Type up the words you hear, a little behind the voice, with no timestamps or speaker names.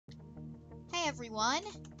Hi everyone!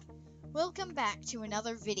 Welcome back to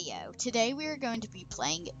another video. Today we are going to be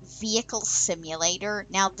playing Vehicle Simulator.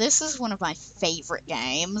 Now this is one of my favorite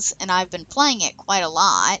games, and I've been playing it quite a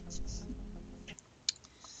lot.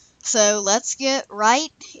 So let's get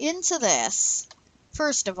right into this.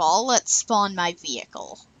 First of all, let's spawn my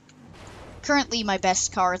vehicle. Currently my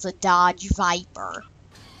best car is a Dodge Viper.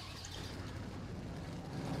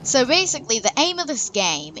 So basically the aim of this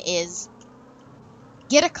game is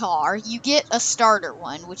get a car, you get a starter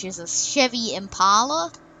one, which is a Chevy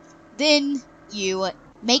Impala, then you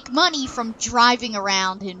make money from driving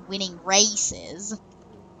around and winning races.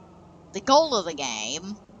 The goal of the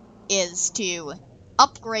game is to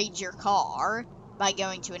upgrade your car by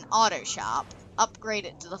going to an auto shop, upgrade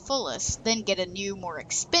it to the fullest, then get a new, more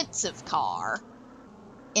expensive car,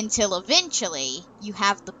 until eventually you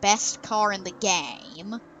have the best car in the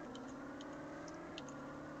game.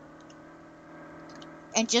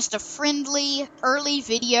 And just a friendly early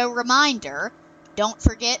video reminder, don't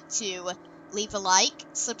forget to leave a like,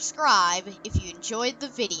 subscribe if you enjoyed the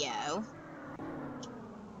video.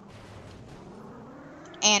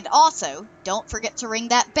 And also, don't forget to ring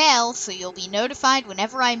that bell so you'll be notified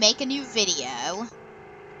whenever I make a new video.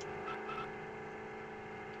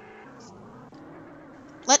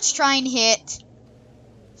 Let's try and hit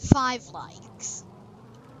 5 likes.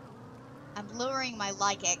 I'm lowering my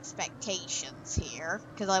like expectations here,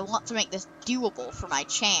 because I want to make this doable for my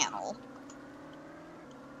channel.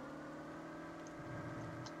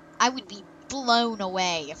 I would be blown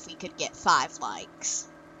away if we could get 5 likes.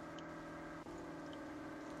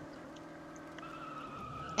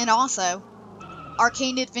 And also,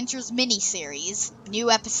 Arcane Adventures miniseries, new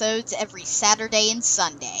episodes every Saturday and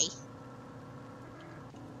Sunday.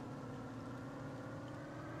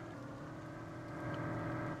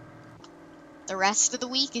 The rest of the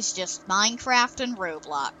week is just Minecraft and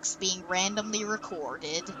Roblox being randomly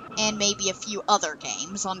recorded, and maybe a few other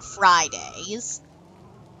games on Fridays.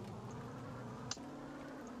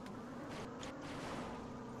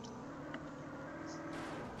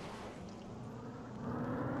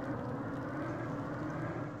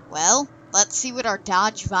 Well, let's see what our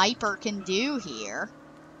Dodge Viper can do here.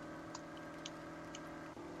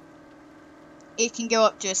 It can go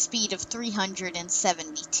up to a speed of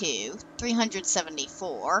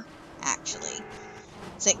 374, actually.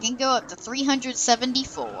 So it can go up to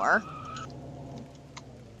 374.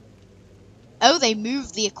 Oh, they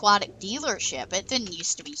moved the aquatic dealership. It didn't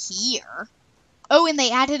used to be here. Oh, and they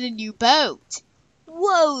added a new boat.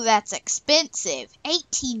 Whoa, that's expensive.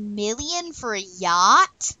 18 million for a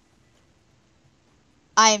yacht?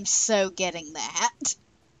 I am so getting that.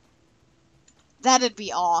 That'd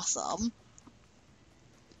be awesome.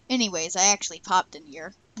 Anyways, I actually popped in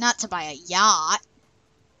here. Not to buy a yacht.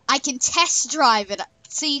 I can test drive it.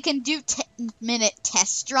 So you can do 10-minute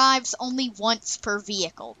test drives only once per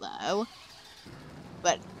vehicle, though.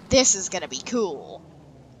 But this is gonna be cool.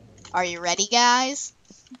 Are you ready, guys?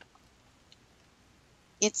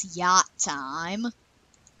 It's yacht time.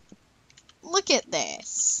 Look at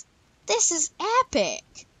this. This is epic.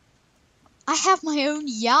 I have my own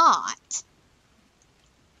yacht.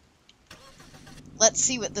 Let's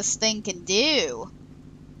see what this thing can do.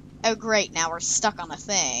 Oh great, now we're stuck on a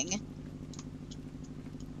thing.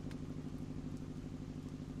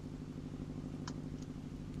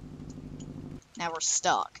 Now we're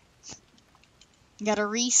stuck. Gotta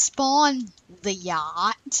respawn the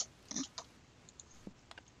yacht.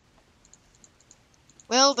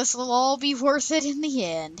 Well, this will all be worth it in the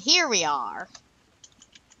end. Here we are.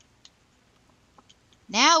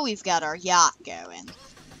 Now we've got our yacht going.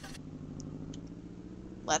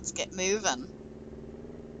 Let's get moving.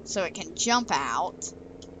 So it can jump out.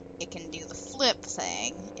 It can do the flip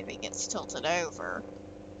thing if it gets tilted over.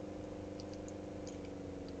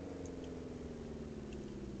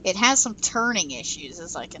 It has some turning issues,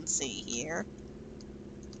 as I can see here.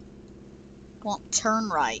 Won't turn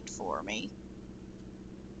right for me.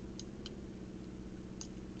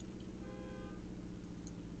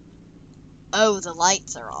 Oh, the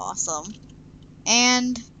lights are awesome.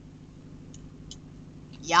 And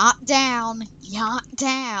yacht down, yacht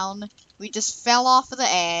down. We just fell off of the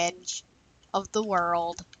edge of the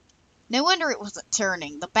world. No wonder it wasn't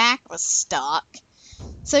turning. The back was stuck.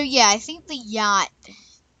 So yeah, I think the yacht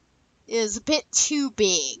is a bit too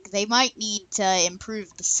big. They might need to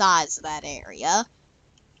improve the size of that area.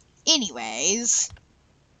 Anyways.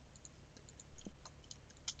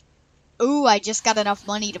 Ooh, I just got enough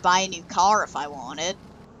money to buy a new car if I wanted.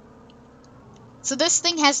 So this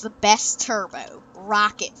thing has the best turbo,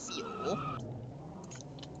 rocket fuel,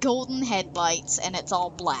 golden headlights, and it's all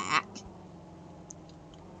black.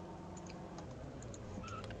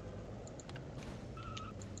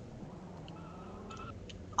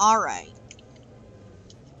 Alright.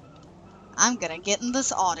 I'm gonna get in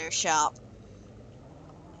this auto shop.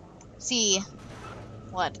 See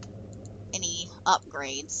what any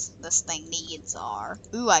upgrades this thing needs are.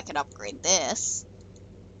 Ooh, I could upgrade this.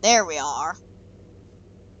 There we are.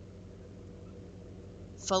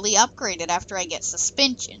 Fully upgraded after I get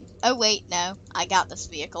suspension. Oh wait, no. I got this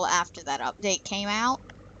vehicle after that update came out.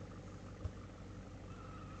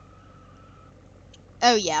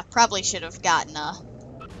 Oh yeah, probably should have gotten a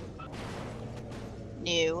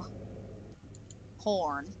new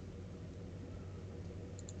horn.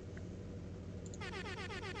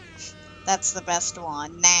 That's the best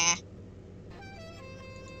one. Nah.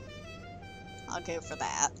 I'll go for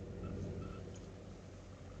that.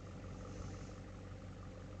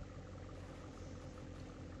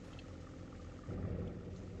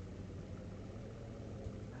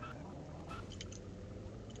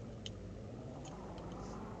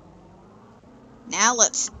 Now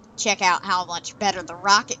let's check out how much better the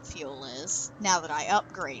rocket fuel is, now that I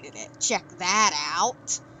upgraded it. Check that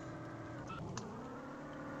out.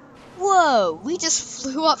 Whoa, we just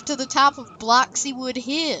flew up to the top of Bloxywood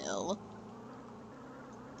Hill.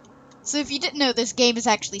 So if you didn't know, this game is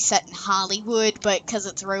actually set in Hollywood, but because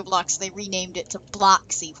it's Roblox, they renamed it to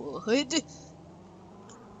Bloxywood.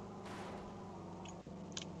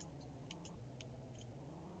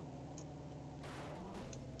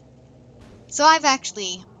 So I've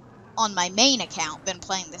actually, on my main account, been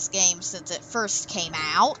playing this game since it first came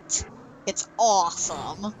out. It's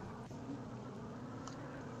awesome.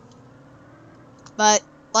 But,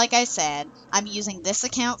 like I said, I'm using this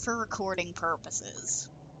account for recording purposes.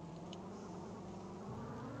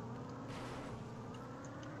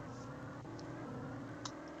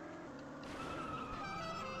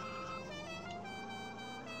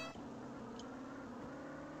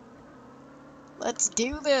 Let's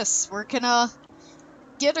do this. We're gonna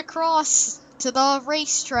get across to the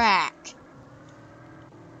racetrack.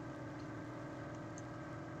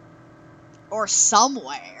 Or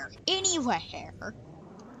somewhere. Anywhere.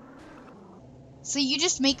 So you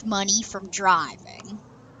just make money from driving.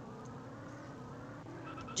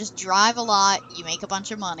 Just drive a lot, you make a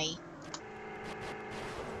bunch of money.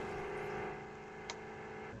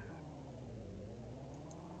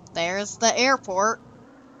 There's the airport,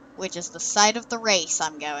 which is the site of the race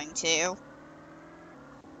I'm going to.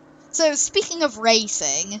 So, speaking of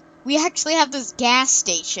racing, we actually have this gas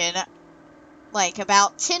station, like,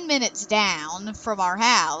 about 10 minutes down from our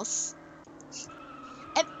house.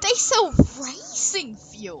 And they sell racing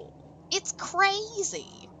fuel. It's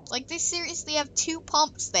crazy. Like, they seriously have 2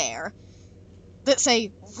 pumps there that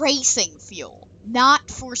say racing fuel,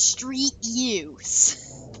 not for street use.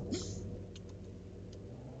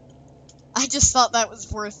 I just thought that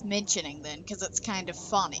was worth mentioning then, because it's kind of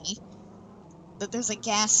funny that there's a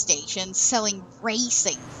gas station selling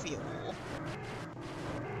racing fuel.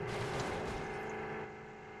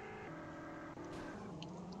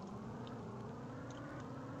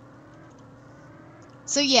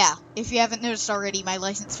 So yeah, if you haven't noticed already, my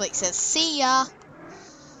license plate says, "See ya!"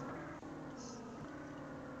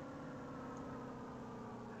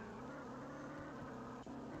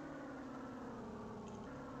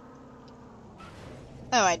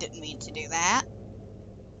 Oh, I didn't mean to do that.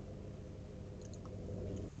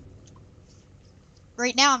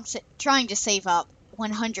 Right now I'm trying to save up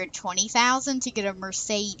 120,000 to get a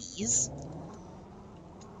Mercedes.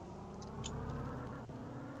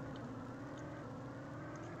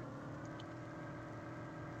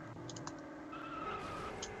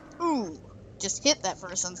 Ooh, just hit that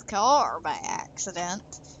person's car by accident.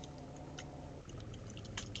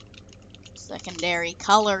 Secondary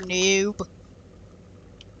color, noob.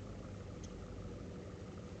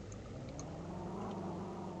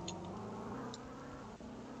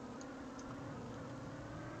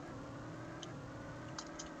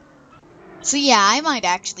 So yeah, I might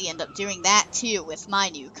actually end up doing that too with my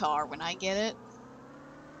new car when I get it.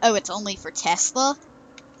 Oh, it's only for Tesla?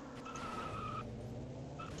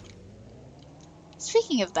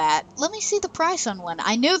 Speaking of that, let me see the price on one.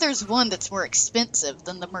 I know there's one that's more expensive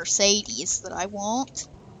than the Mercedes that I want.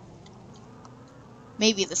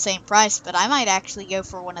 Maybe the same price, but I might actually go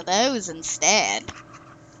for one of those instead.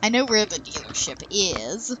 I know where the dealership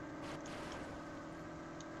is.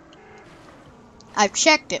 I've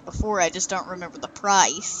checked it before, I just don't remember the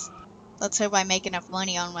price. Let's hope I make enough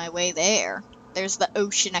money on my way there. There's the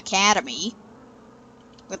Ocean Academy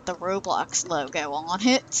with the Roblox logo on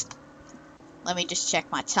it. Let me just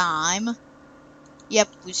check my time. Yep,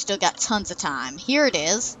 we've still got tons of time. Here it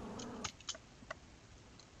is.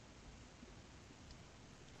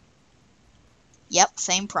 Yep,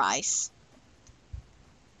 same price.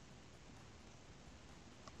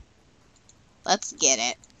 let's get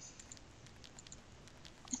it.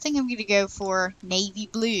 I think I'm gonna go for navy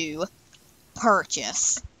blue.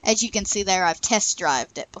 Purchase. As you can see there, I've test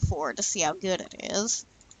drived it before to see how good it is.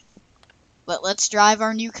 But let's drive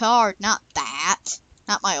our new car. Not that.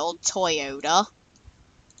 Not my old Toyota.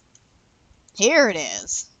 Here it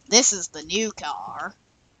is. This is the new car.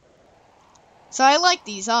 So I like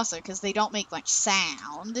these also because they don't make much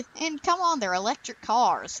sound. And come on, they're electric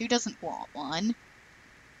cars. Who doesn't want one?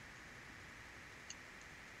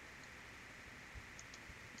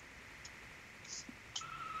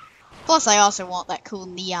 Plus, I also want that cool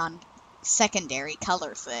neon secondary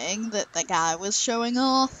color thing that the guy was showing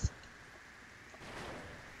off.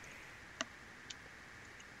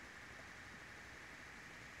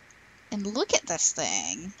 And look at this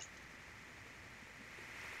thing.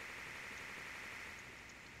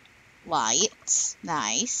 Lights.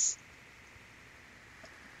 Nice.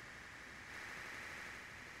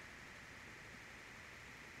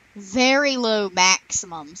 Very low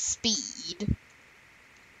maximum speed.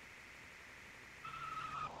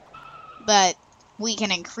 But we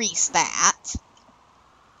can increase that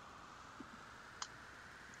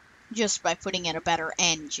just by putting in a better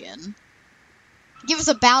engine. Gives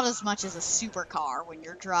about as much as a supercar when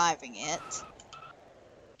you're driving it.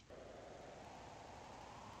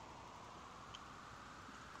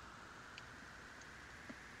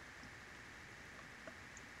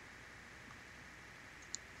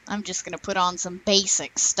 I'm just gonna put on some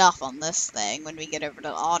basic stuff on this thing when we get over to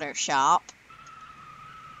the auto shop.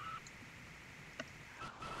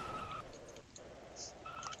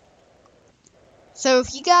 So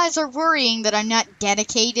if you guys are worrying that I'm not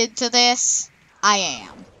dedicated to this, I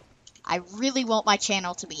am. I really want my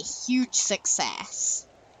channel to be a huge success.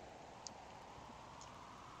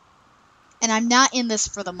 And I'm not in this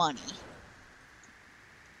for the money.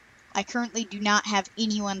 I currently do not have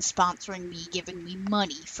anyone sponsoring me, giving me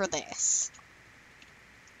money for this.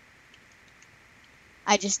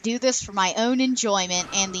 I just do this for my own enjoyment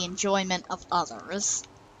and the enjoyment of others.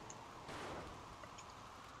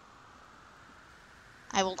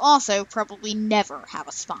 I will also probably never have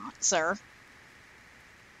a sponsor.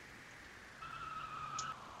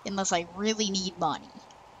 Unless I really need money.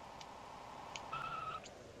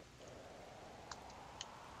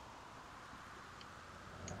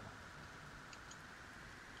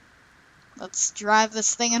 Let's drive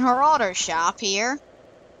this thing in her auto shop here.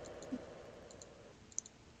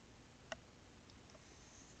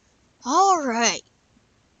 Alright.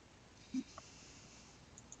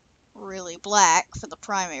 Really black for the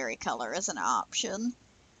primary color is an option.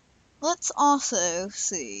 Let's also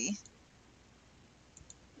see.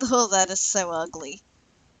 Oh, that is so ugly.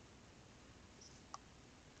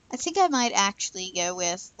 I think I might actually go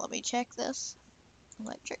with, let me check this.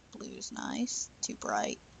 Electric blue's nice. Too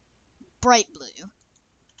bright. Bright blue.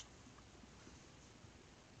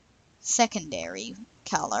 Secondary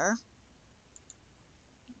color.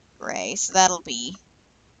 Gray, so that'll be...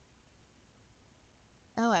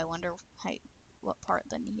 Oh, I wonder what part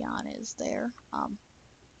the neon is there.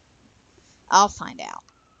 I'll find out.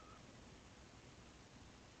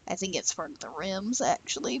 I think it's for the rims,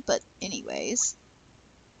 actually, but anyways.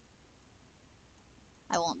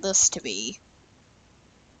 I want this to be...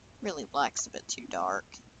 Really, black's a bit too dark.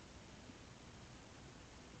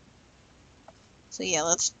 So yeah,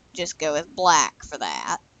 let's just go with black for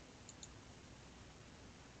that.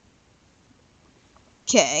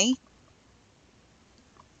 Okay.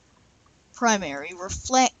 Primary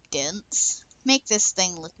reflectance. Make this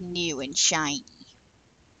thing look new and shiny.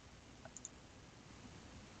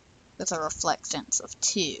 With a reflectance of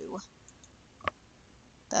 2.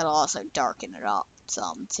 That'll also darken it up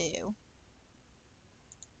some too.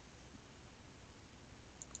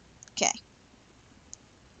 Okay.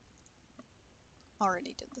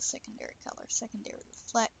 Already did the secondary color. Secondary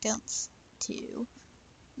reflectance 2.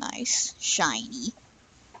 Nice. Shiny.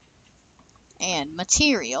 And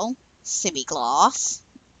material. Semi-gloss.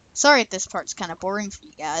 Sorry if this part's kind of boring for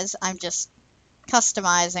you guys. I'm just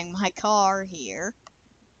customizing my car here.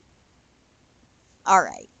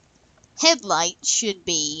 Alright. Headlight should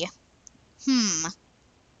be...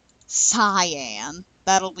 cyan.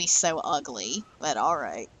 That'll be so ugly, but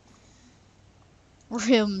alright.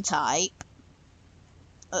 Rim type.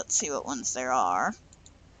 Let's see what ones there are.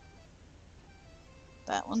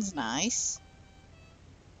 That one's nice.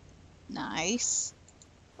 Nice.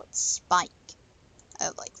 What's spike? I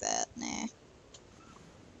like that. Nah.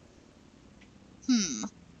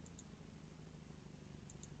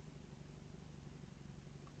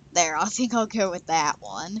 There, I think I'll go with that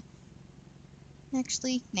one.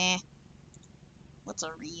 Actually, nah. What's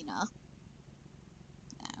arena?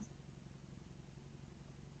 No.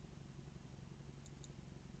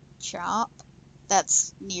 shop.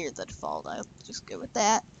 That's near the default. I'll just go with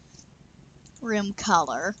that. Rim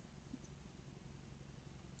color.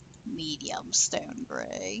 Medium stone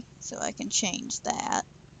gray. So I can change that.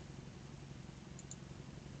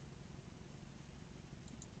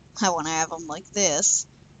 I want to have them like this.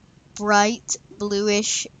 Bright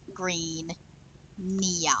bluish green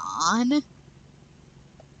neon.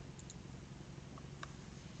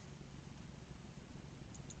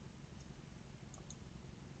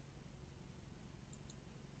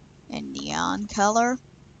 And neon color.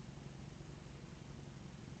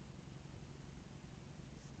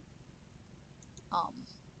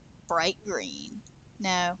 Bright green.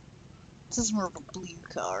 No, this is more of a blue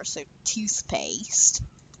color, so toothpaste.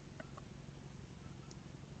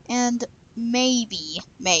 And maybe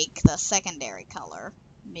make the secondary color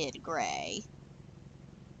mid-gray.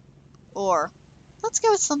 Or, let's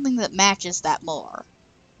go with something that matches that more.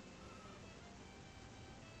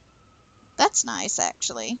 That's nice,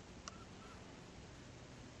 actually.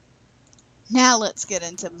 Now let's get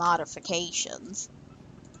into modifications.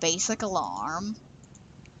 Basic alarm.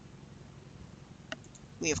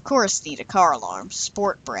 We of course need a car alarm.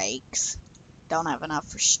 Sport brakes. Don't have enough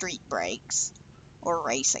for street brakes. Or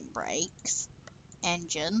racing brakes.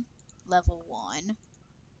 Engine. Level 1.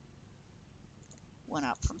 Went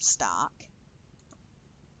up from stock.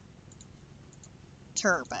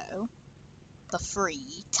 Turbo. The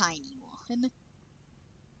free, tiny one.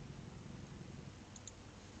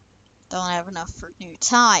 Don't have enough for new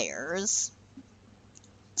tires.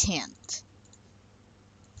 Tint.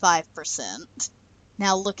 5%.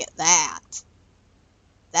 Now look at that.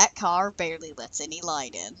 That car barely lets any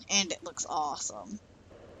light in, and it looks awesome.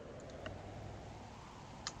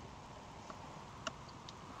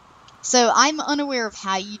 So I'm unaware of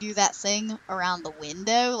how you do that thing around the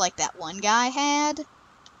window like that one guy had.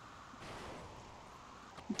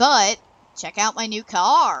 But check out my new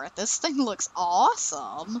car. This thing looks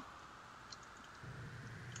awesome.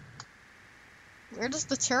 Where does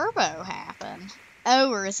the turbo happen?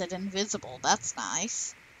 Oh, or is it invisible? That's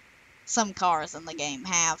nice. Some cars in the game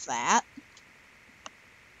have that.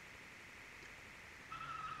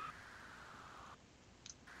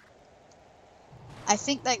 I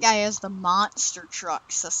think that guy has the monster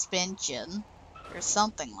truck suspension. Or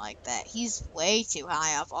something like that. He's way too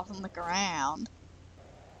high up off on the ground.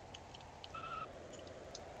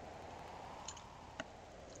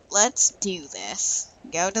 Let's do this.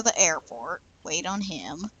 Go to the airport. Wait on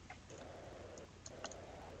him.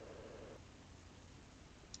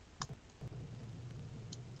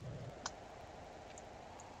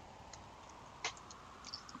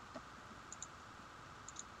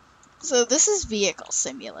 So this is Vehicle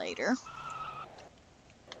Simulator.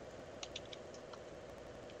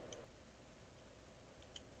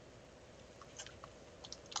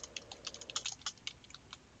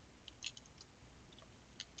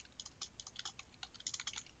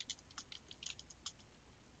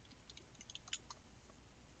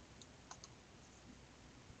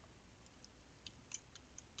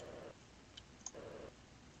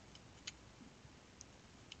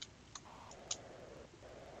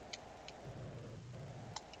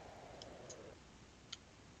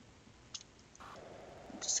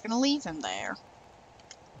 Just gonna leave him there.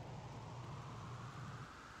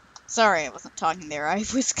 Sorry, I wasn't talking there. I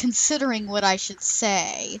was considering what I should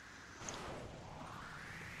say.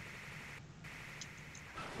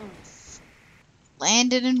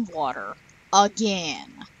 Landed in water.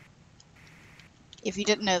 Again. If you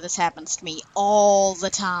didn't know, this happens to me all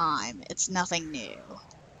the time. It's nothing new.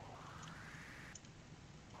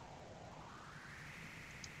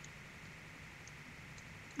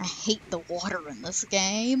 I hate the water in this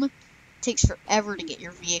game. It takes forever to get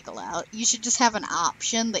your vehicle out. You should just have an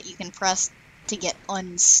option that you can press to get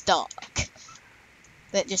unstuck.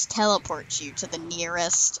 That just teleports you to the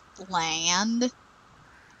nearest land.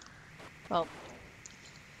 Well,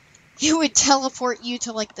 it would teleport you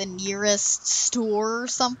to, like, the nearest store or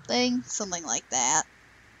something. Something like that.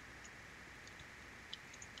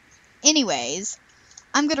 Anyways,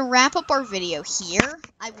 I'm going to wrap up our video here.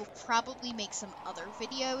 I will probably make some other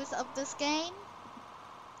videos of this game.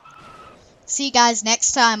 See you guys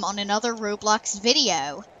next time on another Roblox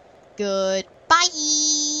video. Goodbye!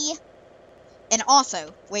 And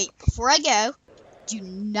also, wait, before I go, do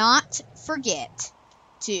not forget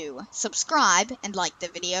to subscribe and like the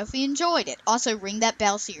video if you enjoyed it. Also, ring that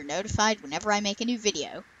bell so you're notified whenever I make a new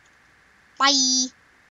video. Bye!